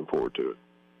I'm looking forward to it.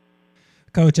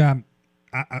 Coach, I,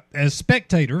 as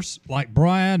spectators like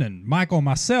Brian and Michael and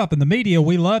myself in the media,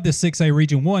 we love this 6A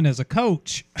Region 1. As a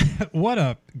coach, what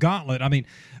a gauntlet. I mean,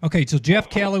 okay, so Jeff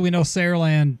Kelly, we know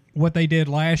Saraland, what they did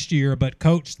last year, but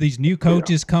coach, these new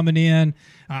coaches coming in,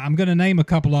 I'm going to name a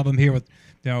couple of them here with,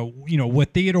 with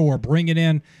Theodore bringing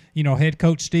in, head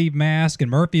coach Steve Mask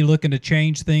and Murphy looking to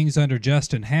change things under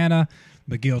Justin Hanna.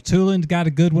 McGill Tulin's got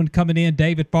a good one coming in.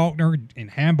 David Faulkner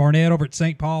and Ham Barnett over at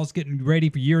St. Paul's getting ready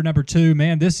for year number 2.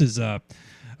 Man, this is a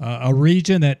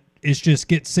region that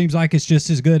seems like it's just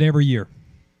as good every year.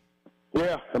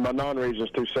 Yeah, and my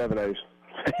non-region's 2 7As.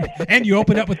 And you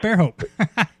opened up with Fairhope.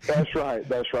 That's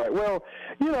right. Well,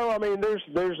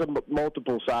 there's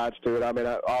multiple sides to it. I mean,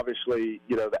 obviously,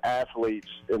 the athletes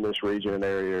in this region and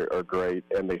area are great,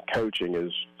 and the coaching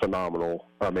is phenomenal.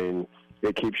 I mean,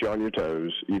 it keeps you on your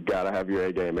toes. You've got to have your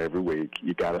A game every week.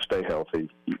 You've got to stay healthy.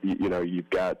 You've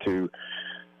got to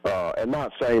and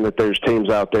not saying that there's teams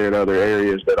out there in other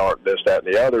areas that aren't this, that,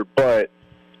 and the other, but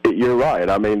you're right.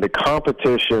 I mean, the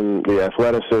competition, the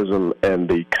athleticism, and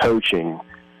the coaching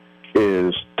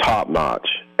is top notch.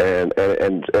 And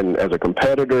as a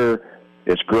competitor,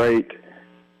 it's great.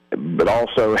 But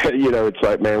also, it's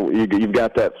like, man, you've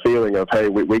got that feeling of, hey,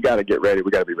 we got to get ready.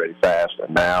 We got to be ready fast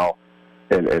and now.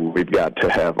 And we've got to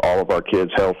have all of our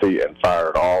kids healthy and fire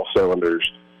at all cylinders.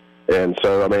 And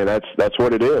so, I mean, that's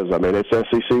what it is. I mean, it's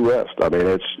SEC West. I mean,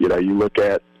 it's, you look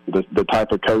at the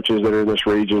type of coaches that are in this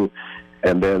region,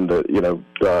 and then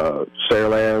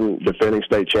Saraland defending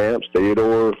state champs,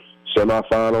 Theodore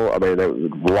semifinal. I mean,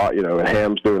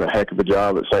 Ham's doing a heck of a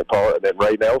job at St. Paul, and then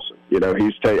Ray Nelson.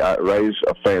 Ray's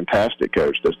a fantastic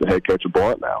coach. That's the head coach of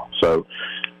Blunt now. So,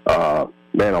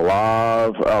 man, a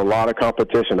lot of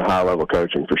competition, high level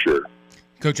coaching for sure.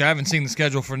 Coach, I haven't seen the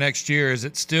schedule for next year. Is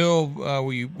it still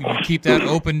will you keep that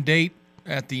open date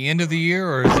at the end of the year,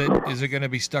 or is it going to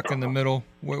be stuck in the middle?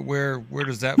 Where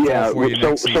does that fall for you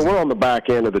next season? So we're on the back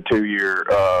end of the 2-year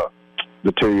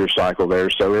cycle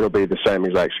there. So it'll be the same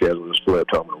exact schedule, just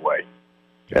flipped home and away,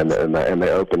 and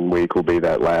the open week will be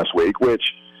that last week, which.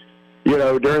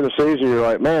 During the season, you're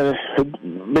like, man,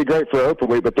 it'd be great for an open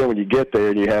week, but then when you get there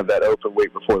and you have that open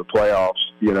week before the playoffs,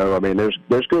 I mean, there's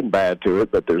good and bad to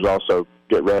it, but there's also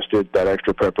get rested, that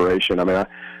extra preparation. I mean,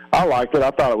 I liked it.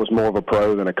 I thought it was more of a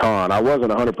pro than a con. I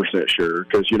wasn't 100% sure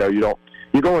because, you're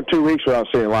going 2 weeks without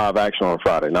seeing live action on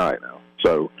Friday night now.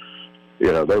 So,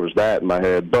 there was that in my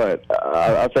head, but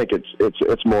I think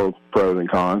it's more pro than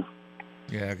con.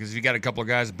 Yeah, because you got a couple of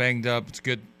guys banged up. It's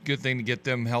good thing to get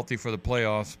them healthy for the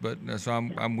playoffs. But so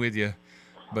I'm with you.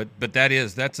 But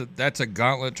that's a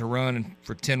gauntlet to run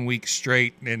for 10 weeks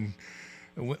straight, and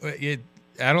I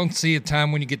don't see a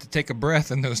time when you get to take a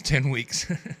breath in those 10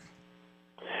 weeks.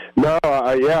 No,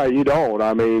 yeah, you don't.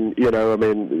 I mean,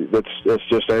 it's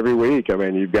just every week. I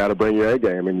mean, you've got to bring your A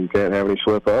game, and you can't have any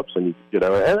slip ups, and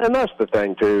and that's the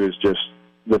thing too, is just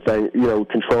the thing,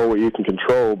 control what you can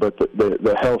control, but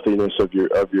the healthiness of your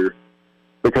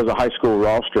because a high school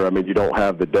roster, I mean, you don't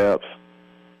have the depth.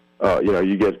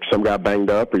 You get some guy banged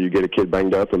up, or you get a kid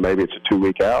banged up, and maybe it's a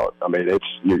 2-week out. I mean, it's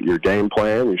your game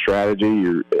plan, your strategy,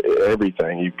 your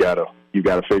everything. You've got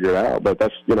to figure it out. But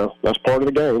that's part of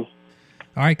the game.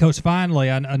 All right, Coach, finally,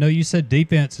 I know you said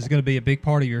defense is going to be a big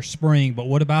part of your spring, but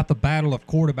what about the battle of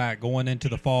quarterback going into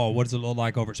the fall? What does it look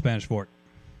like over at Spanish Fort?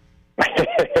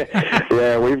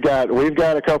 Yeah, we've got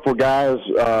a couple guys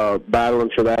battling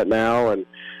for that now, and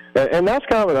that's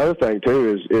kind of another thing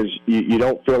too, is you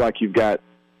don't feel like you've got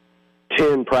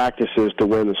 10 practices to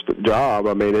win the job.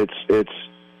 I mean,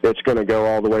 it's going to go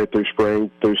all the way through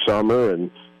spring, through summer,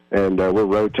 and we're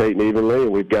rotating evenly.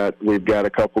 And we've got a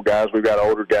couple guys. We've got an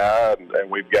older guy,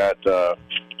 and we've got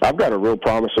I've got a real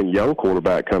promising young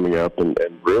quarterback coming up, and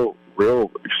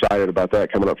real excited about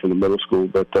that coming up from the middle school.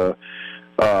 But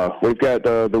we've got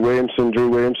Drew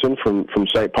Williamson from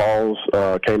St. Paul's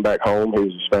came back home. He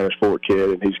was a Spanish Fort kid,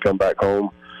 and he's come back home.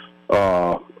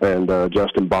 And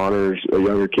Justin Bonner's a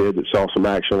younger kid that saw some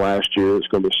action last year. It's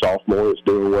going to be a sophomore that's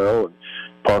doing well. And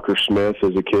Parker Smith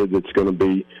is a kid that's going to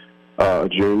be a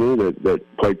junior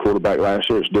that played quarterback last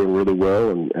year. It's doing really well.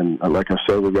 And like I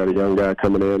said, we've got a young guy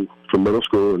coming in from middle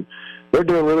school, and they're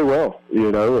doing really well, and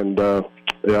you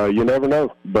never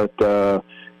know. But,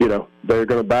 they're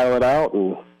going to battle it out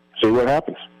and see what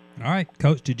happens. All right,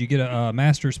 Coach, did you get a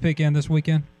Masters pick in this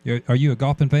weekend? Are you a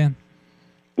golfing fan?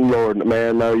 Lord,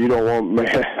 man, no, you don't want me.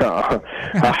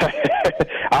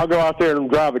 I'll go out there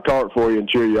and drive the cart for you and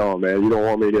cheer you on, man. You don't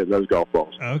want me hitting those golf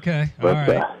balls. Okay, all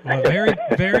right. Well,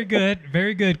 very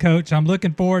good, Coach. I'm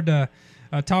looking forward to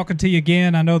talking to you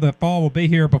again. I know the fall will be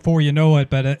here before you know it,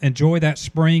 but enjoy that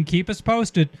spring. Keep us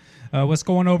posted what's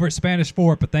going over at Spanish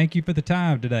Fort, but thank you for the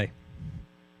time today.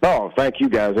 Oh, thank you,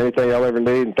 guys. Anything y'all ever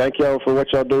need, and thank y'all for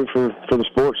what y'all do for the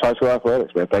sports, high school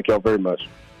athletics, man. Thank y'all very much.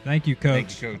 Thank you,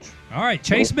 Coach. Thank you, Coach. All right,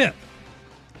 Chase Smith,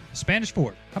 Spanish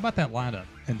Fort. How about that lineup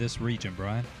in this region,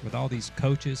 Brian? With all these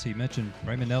coaches, he mentioned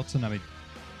Raymond Nelson. I mean,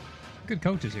 good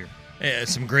coaches here. Yeah,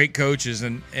 some great coaches,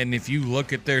 and if you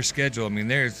look at their schedule, I mean,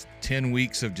 there's 10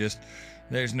 weeks of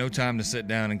there's no time to sit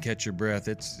down and catch your breath.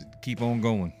 It's keep on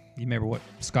going. You remember what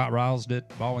Scott Riles did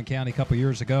at Baldwin County a couple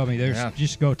years ago? I mean,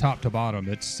 just go top to bottom.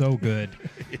 It's so good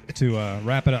to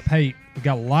wrap it up. Hey, we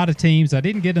got a lot of teams. I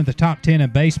didn't get in the top 10 in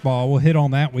baseball. We'll hit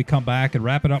on that when we come back and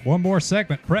wrap it up. One more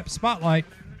segment, Prep Spotlight,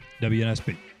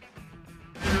 WNSP.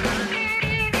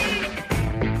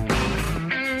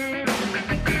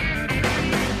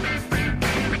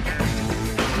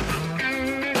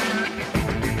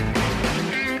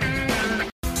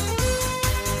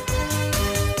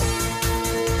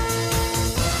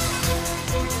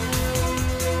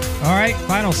 All right,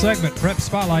 final segment, Prep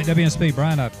Spotlight, WNSP.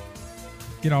 Brian, I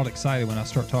get all excited when I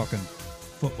start talking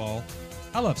football.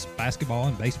 I love basketball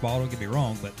and baseball, don't get me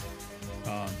wrong, but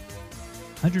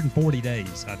 140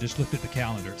 days. I just looked at the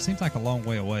calendar. It seems like a long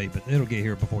way away, but it'll get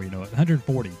here before you know it.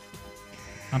 140.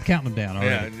 I'm counting them down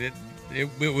already. Yeah, it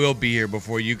will be here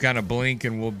before you kind of blink,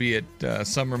 and we'll be at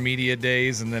summer media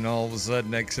days, and then all of a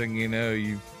sudden, next thing you know,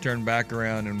 you turn back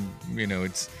around, and,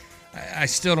 it's – I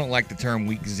still don't like the term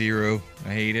week 0. I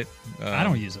hate it. I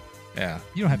don't use it. Yeah.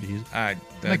 You don't have to use it.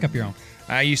 Make up your own.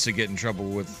 I used to get in trouble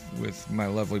with my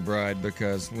lovely bride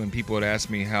because when people would ask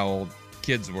me how old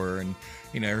kids were, and,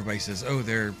 everybody says, oh,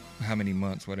 they're how many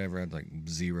months, whatever. I'd like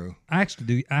 0. I actually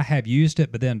do. I have used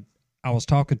it, but then I was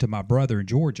talking to my brother in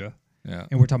Georgia,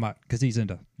 and we're talking about, because he's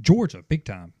into Georgia big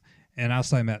time. And I was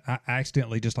saying that I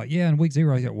accidentally just like, in week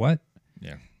 0. I said, what?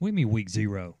 Yeah. What do you mean week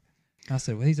 0? I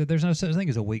said, well, he said, there's no such thing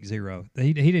as a week 0.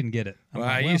 He didn't get it. Well,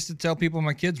 I used to tell people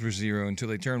my kids were 0 until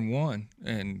they turned 1,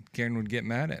 and Karen would get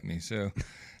mad at me. So,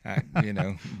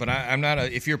 but I'm not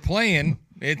if you're playing,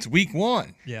 it's week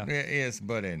 1. Yeah. Yes,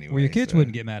 but anyway. Well, your kids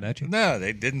wouldn't get mad at you. No,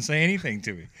 they didn't say anything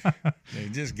to me. They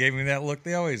just gave me that look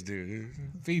they always do.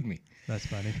 Feed me. That's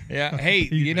funny. Yeah. Hey,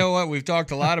 you know what? We've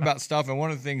talked a lot about stuff, and one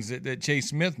of the things that Chase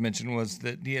Smith mentioned was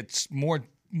that he had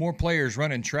more players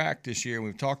running track this year.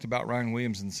 We've talked about Ryan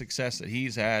Williams and the success that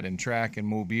he's had in track and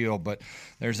Mobile, but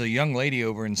there's a young lady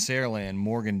over in Saraland,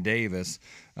 Morgan Davis.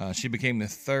 She became the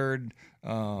third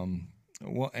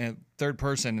third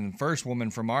person and first woman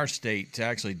from our state to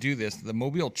actually do this. The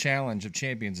Mobile Challenge of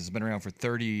Champions has been around for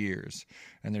 30 years,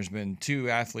 and there's been 2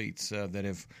 athletes that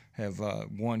have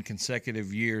won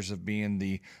consecutive years of being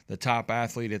the top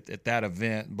athlete at that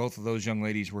event. Both of those young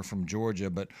ladies were from Georgia,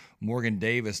 but Morgan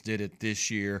Davis did it this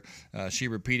year. She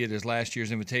repeated as last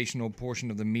year's invitational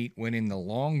portion of the meet, winning the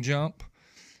long jump.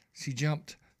 She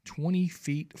jumped 20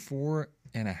 feet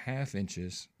 4.5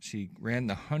 inches. She ran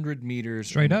the 100 meters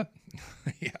straight up.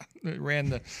 Yeah, ran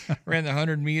the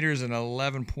 100 meters in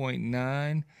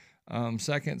 11.9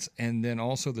 seconds, and then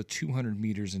also the 200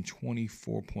 meters in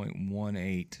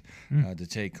 24.18 to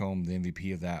take home the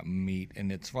MVP of that meet.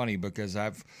 And it's funny because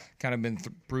I've kind of been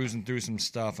cruising through some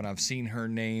stuff, and I've seen her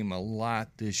name a lot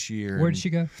this year. Where did she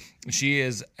go? She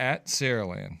is at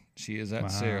Saraland. She is at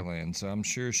Saraland, so I'm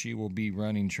sure she will be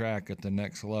running track at the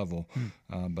next level.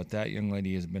 But that young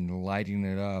lady has been lighting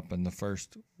it up, and the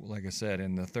first, like I said,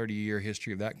 in the 30-year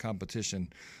history of that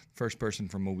competition, first person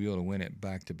from Mobile to win it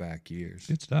back-to-back years.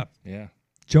 Good stuff. Yeah.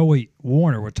 Joey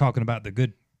Warner, we're talking about the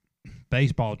good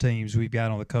baseball teams we've got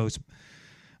on the coast.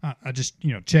 I just,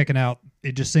 checking out,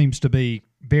 it just seems to be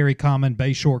very common.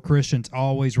 Bayshore Christian's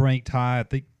always ranked high. I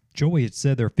think Joey had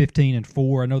said they're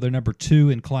 15-4. I know they're number 2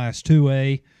 in Class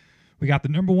 2A. We got the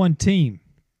number 1 team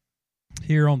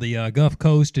here on the Gulf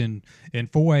Coast in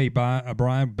 4A by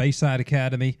Brian, Bayside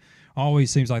Academy. Always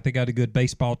seems like they got a good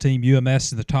baseball team.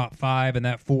 UMS in the top 5 in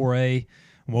that 4A.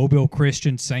 Mobile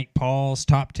Christian, St. Paul's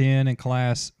top 10 in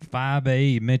Class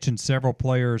 5A. You mentioned several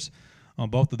players on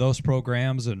both of those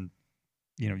programs, and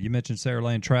you mentioned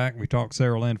Saraland track. We talked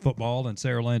Saraland football, and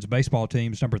Saraland's baseball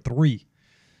team's number 3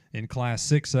 in Class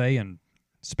 6A, and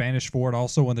Spanish Fort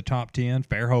also in the top 10.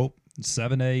 Fairhope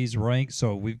 7A's ranked.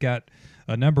 So we've got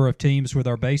a number of teams with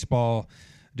our baseball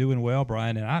doing well,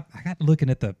 Brian. And I got looking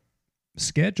at the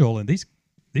schedule, and these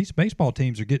baseball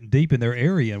teams are getting deep in their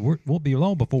area, and we'll be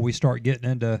long before we start getting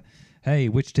into, hey,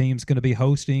 which team's going to be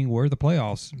hosting, where are the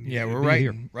playoffs? Yeah, we're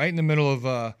right in the middle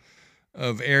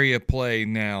of area play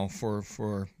now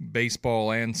for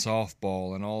baseball and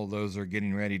softball, and all of those are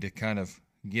getting ready to kind of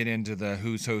get into the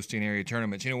who's hosting area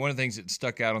tournaments. One of the things that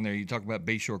stuck out on there, you talk about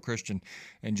Bayshore Christian,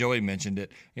 and Joey mentioned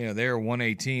it. They're a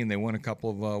 1A team. They won a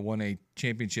couple of 1A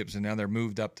championships, and now they're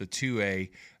moved up to 2A,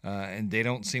 and they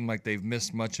don't seem like they've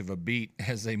missed much of a beat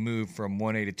as they move from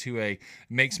 1A to 2A. It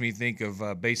makes me think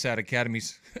of Bayside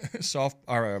Academy's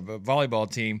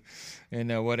volleyball team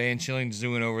and what Ann Schilling's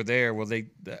doing over there. Well,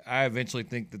 I eventually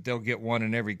think that they'll get one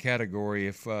in every category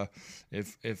if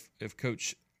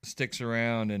Coach sticks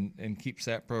around and keeps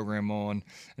that program on.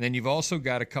 And then you've also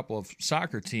got a couple of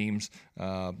soccer teams,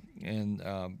 and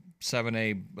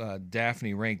 7A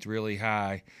Daphne ranked really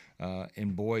high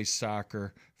in boys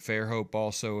soccer. Fairhope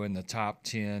also in the top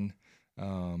 10.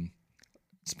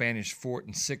 Spanish Fort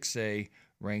in 6A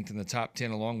ranked in the top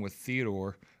 10 along with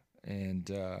Theodore.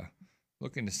 And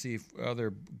looking to see if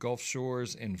other Gulf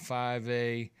Shores in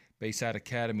 5A, Bayside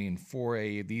Academy in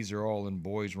 4A. These are all in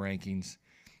boys rankings.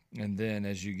 And then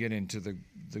as you get into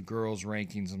the girls'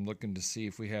 rankings, I'm looking to see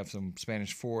if we have some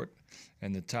Spanish Fort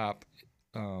and the top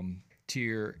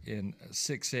tier in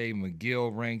 6A.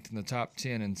 McGill ranked in the top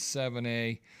 10 in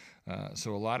 7A.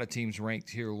 So a lot of teams ranked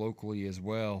here locally as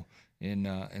well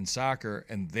in soccer,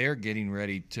 and they're getting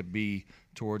ready to be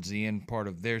towards the end part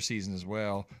of their season as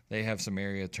well. They have some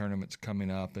area tournaments coming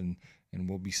up, and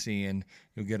we'll be seeing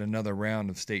you'll get another round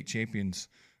of state champions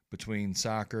between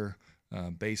soccer,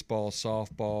 baseball,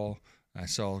 softball. I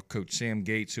saw Coach Sam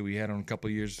Gates, who we had on a couple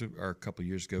of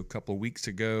weeks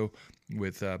ago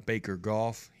with Baker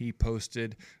Golf. He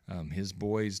posted his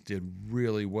boys did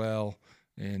really well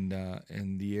in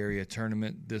the area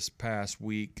tournament this past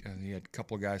week. He had a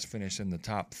couple of guys finish in the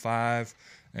top 5,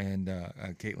 and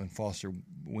Caitlin Foster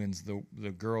wins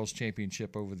the girls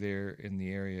championship over there in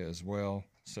the area as well.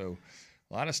 So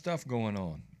a lot of stuff going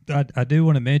on. I do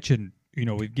want to mention,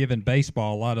 we've given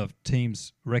baseball a lot of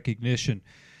teams recognition.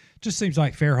 Just seems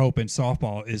like Fairhope in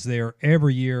softball is there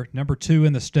every year, number 2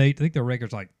 in the state. I think their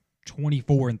record's like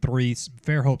 24-3.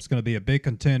 Fairhope's going to be a big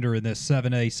contender in this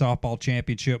 7A softball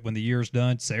championship when the year's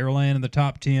done. Saraland in the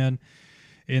top 10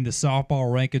 in the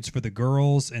softball rankings for the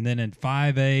girls. And then in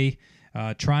 5A,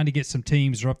 trying to get some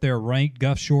teams up there ranked.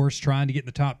 Gulf Shores trying to get in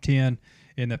the top 10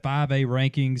 in the 5A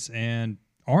rankings. And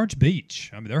Orange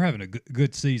Beach, they're having a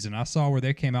good season. I saw where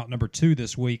they came out number 2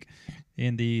 this week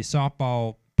in the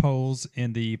softball polls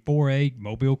in the 4A.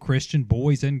 Mobile Christian,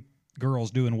 boys and girls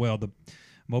doing well. The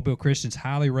Mobile Christian's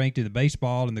highly ranked in the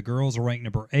baseball, and the girls are ranked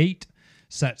number 8.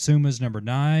 Satsuma's number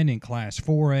 9 in Class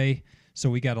 4A. So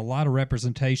we got a lot of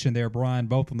representation there, Brian,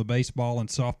 both on the baseball and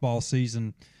softball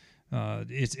season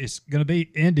it's going to be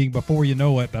ending before you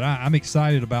know it. But I'm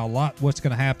excited about a lot what's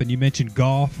going to happen. You mentioned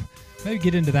golf. Maybe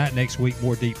get into that next week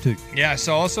more deep too. Yeah,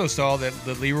 I also saw that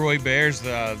the Leroy Bears,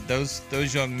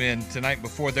 those young men tonight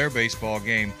before their baseball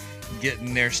game,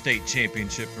 getting their state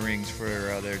championship rings for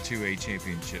their 2A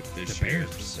championship this year.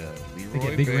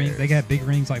 Leroy Bears. They got big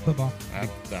rings like football.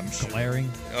 I'm sure.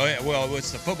 Glaring. Oh yeah, well,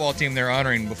 it's the football team they're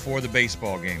honoring before the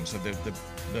baseball game. So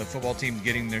the football team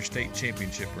getting their state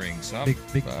championship rings. So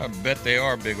I bet they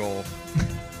are big old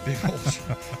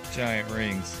giant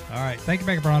rings. All right, thank you,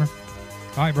 Baker Bronner.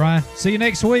 All right, Brian. See you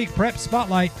next week. Prep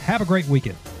Spotlight. Have a great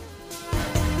weekend.